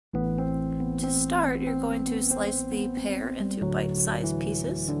To start, you're going to slice the pear into bite-sized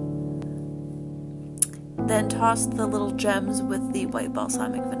pieces. Then toss the little gems with the white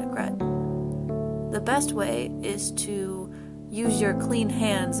balsamic vinaigrette. The best way is to use your clean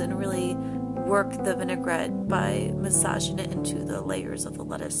hands and really work the vinaigrette by massaging it into the layers of the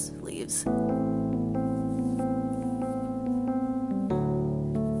lettuce leaves.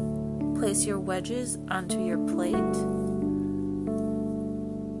 Place your wedges onto your plate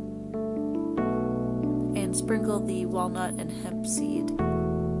and sprinkle the walnut and hemp seed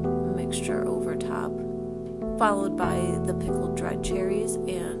mixture over top, followed by the pickled dried cherries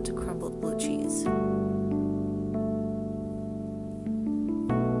and crumbled blue cheese.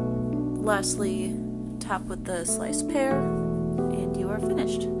 Lastly, top with the sliced pear, and you are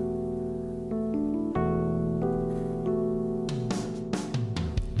finished.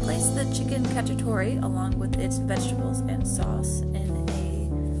 Place the chicken cacciatore along with its vegetables and sauce in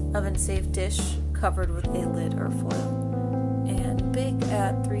a oven-safe dish covered with a lid or foil, and bake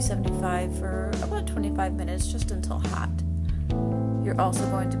at 375 for about 25 minutes, just until hot. You're also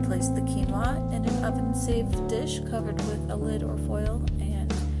going to place the quinoa in an oven-safe dish covered with a lid or foil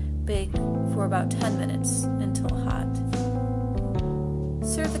and bake for about 10 minutes until hot.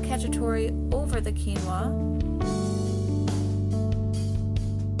 Serve the cacciatore over the quinoa.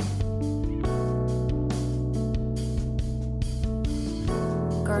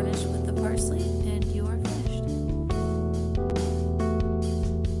 Garnish with the parsley, and